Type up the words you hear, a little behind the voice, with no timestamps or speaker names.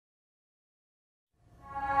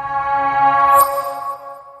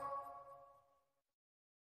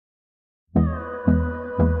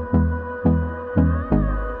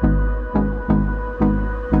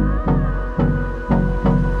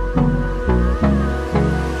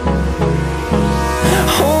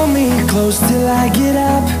I get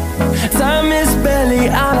up, time is barely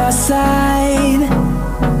on our side.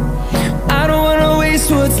 I don't wanna waste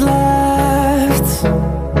what's left.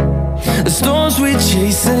 The storms we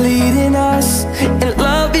chase are leading us, and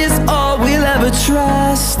love is all we'll ever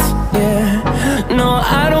trust. Yeah, no,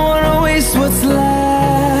 I don't wanna waste what's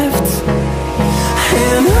left.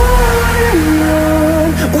 And on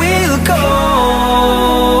we'll go,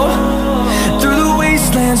 through the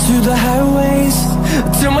wastelands, through the highways,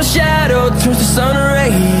 till my shadow turns to sun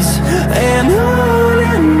rays. And on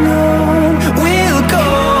we'll go,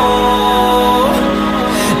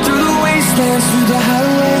 through the wastelands, through the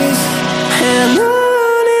highways, and on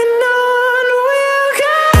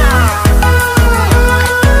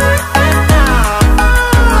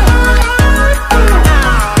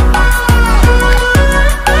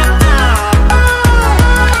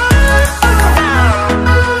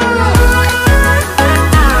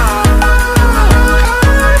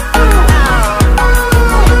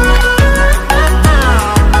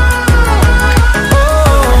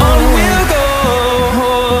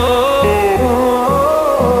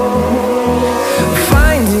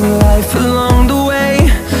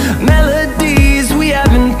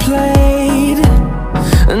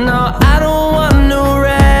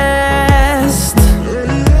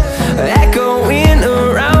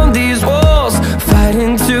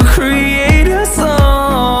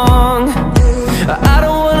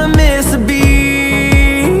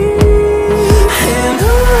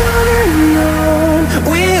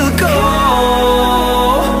we'll go.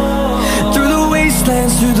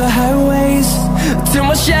 Through the highways, till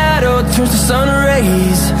my shadow turns to sun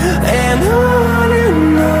rays. And on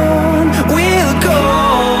we'll go,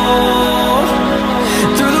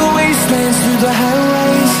 through the wastelands, through the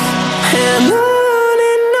highways, and on we'll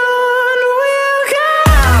go.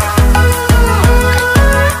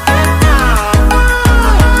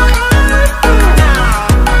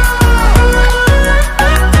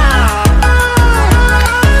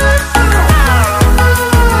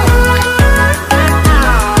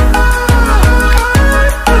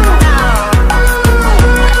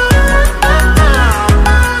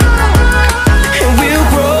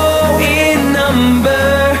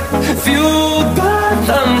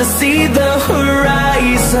 To see the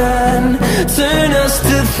horizon turn us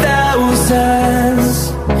to thousands,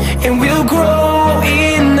 and we'll grow